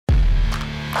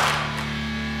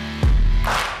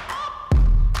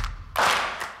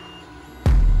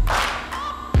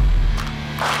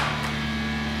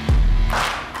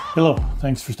Hello,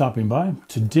 thanks for stopping by.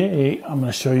 Today I'm going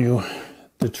to show you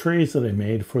the trays that I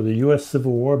made for the US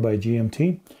Civil War by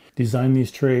GMT. Designed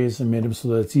these trays and made them so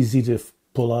that it's easy to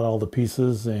pull out all the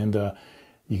pieces and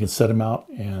you can set them out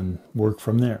and work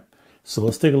from there. So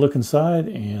let's take a look inside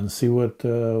and see what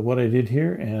I did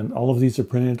here. And all of these are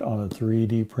printed on a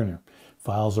 3D printer.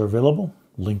 Files are available.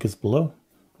 Link is below.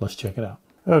 Let's check it out.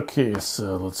 Okay,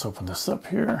 so let's open this up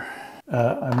here.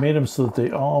 I made them so that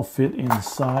they all fit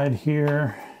inside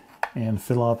here and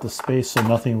fill out the space so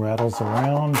nothing rattles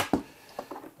around.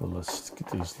 Well, let's get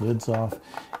these lids off.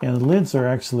 And the lids are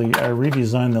actually, I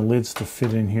redesigned the lids to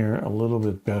fit in here a little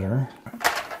bit better.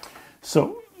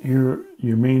 So your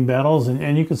main battles,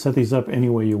 and you can set these up any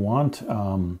way you want.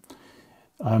 I'm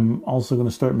also going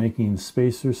to start making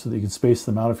spacers so that you can space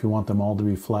them out if you want them all to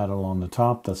be flat along the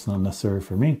top. That's not necessary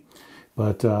for me.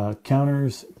 But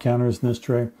counters in this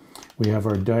tray. We have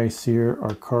our dice here,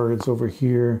 our cards over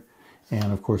here,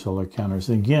 and of course all our counters.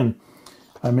 And again,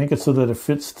 I make it so that it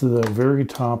fits to the very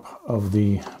top of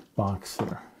the box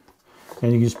here.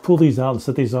 And you can just pull these out and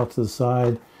set these off to the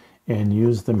side and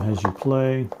use them as you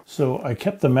play. So I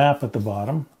kept the map at the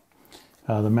bottom.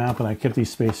 And I kept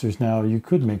these spacers. Now you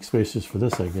could make spacers for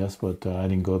this, I guess, but I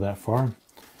didn't go that far.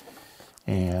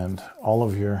 And all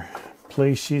of your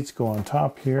play sheets go on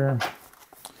top here.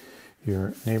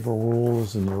 Your naval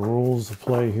rules and your rules of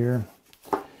play here.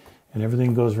 And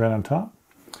everything goes right on top.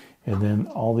 And then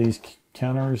all these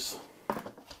counters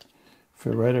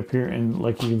fit right up here. And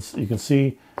like you can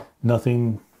see,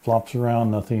 nothing flops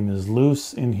around, nothing is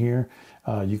loose in here.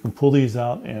 You can pull these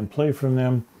out and play from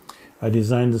them. I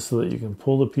designed this so that you can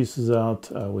pull the pieces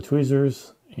out with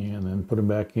tweezers and then put them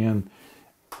back in.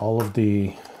 All of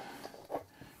the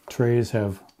trays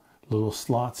have little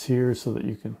slots here so that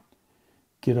you can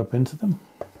get up into them.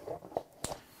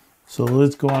 So the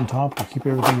lids go on top to keep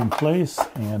everything in place.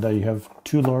 And you have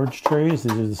two large trays.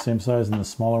 These are the same size and the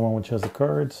smaller one, which has the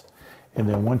cards. And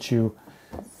then once you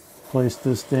place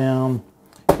this down,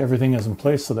 everything is in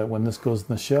place so that when this goes in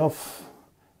the shelf,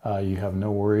 you have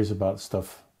no worries about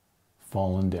stuff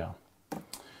falling down.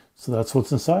 So that's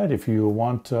what's inside. If you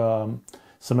want some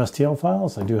STL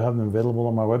files, I do have them available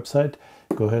on my website.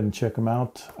 Go ahead and check them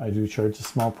out. I do charge a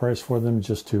small price for them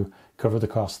just to cover the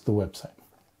cost of the website.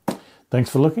 Thanks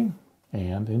for looking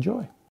and enjoy.